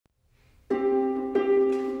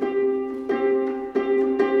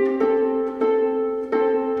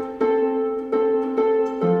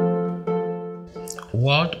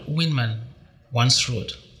Walt Whitman once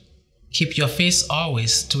wrote, "Keep your face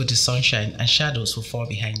always toward the sunshine and shadows will fall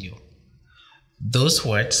behind you." Those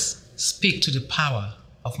words speak to the power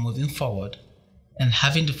of moving forward and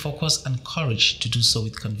having the focus and courage to do so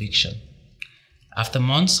with conviction. After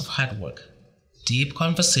months of hard work, deep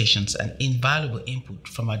conversations, and invaluable input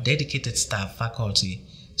from our dedicated staff, faculty,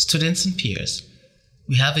 students, and peers,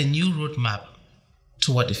 we have a new roadmap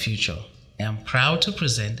toward the future. I am proud to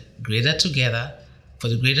present Greater Together for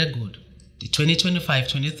the Greater Good, the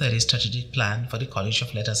 2025-2030 strategic plan for the College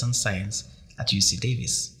of Letters and Science at UC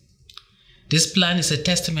Davis. This plan is a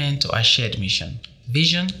testament to our shared mission,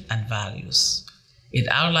 vision, and values. It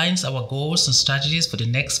outlines our goals and strategies for the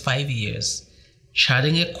next 5 years,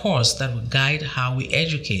 charting a course that will guide how we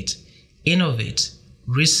educate, innovate,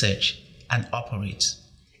 research, and operate,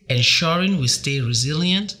 ensuring we stay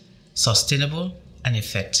resilient, sustainable, and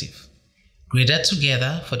effective. Greater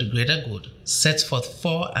Together for the Greater Good sets forth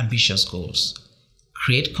 4 ambitious goals: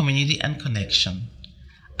 create community and connection,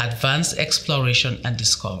 advance exploration and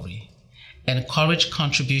discovery, encourage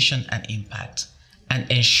contribution and impact,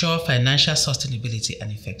 and ensure financial sustainability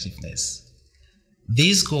and effectiveness.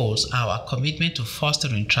 These goals are our commitment to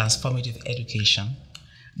fostering transformative education,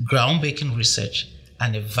 groundbreaking research,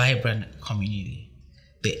 and a vibrant community.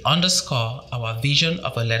 They underscore our vision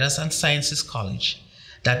of a Letters and Sciences College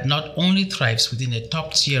that not only thrives within a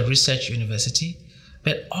top-tier research university,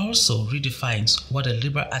 but also redefines what a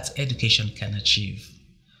liberal arts education can achieve.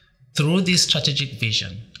 Through this strategic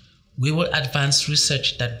vision, we will advance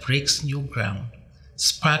research that breaks new ground,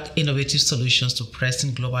 spark innovative solutions to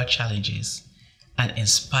pressing global challenges, and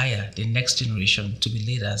inspire the next generation to be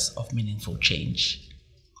leaders of meaningful change.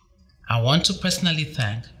 I want to personally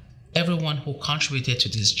thank everyone who contributed to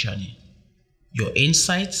this journey. Your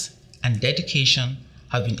insights and dedication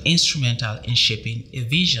have been instrumental in shaping a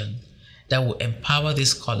vision that will empower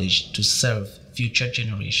this college to serve future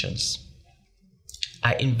generations.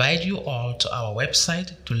 I invite you all to our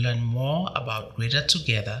website to learn more about Greater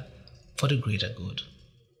Together for the Greater Good.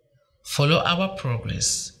 Follow our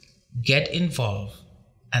progress, get involved,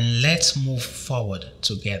 and let's move forward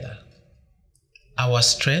together. Our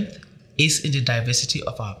strength is in the diversity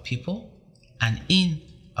of our people and in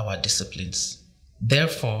our disciplines.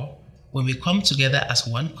 Therefore, when we come together as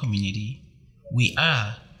one community, we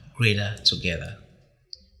are greater together.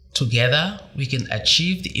 Together, we can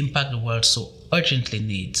achieve the impact the world so urgently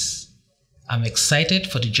needs. I'm excited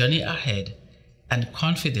for the journey ahead and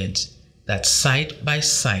confident that side by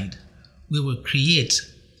side, we will create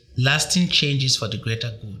lasting changes for the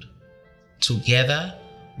greater good. Together,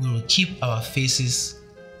 we will keep our faces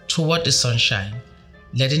toward the sunshine,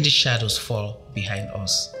 letting the shadows fall behind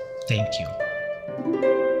us. Thank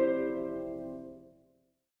you.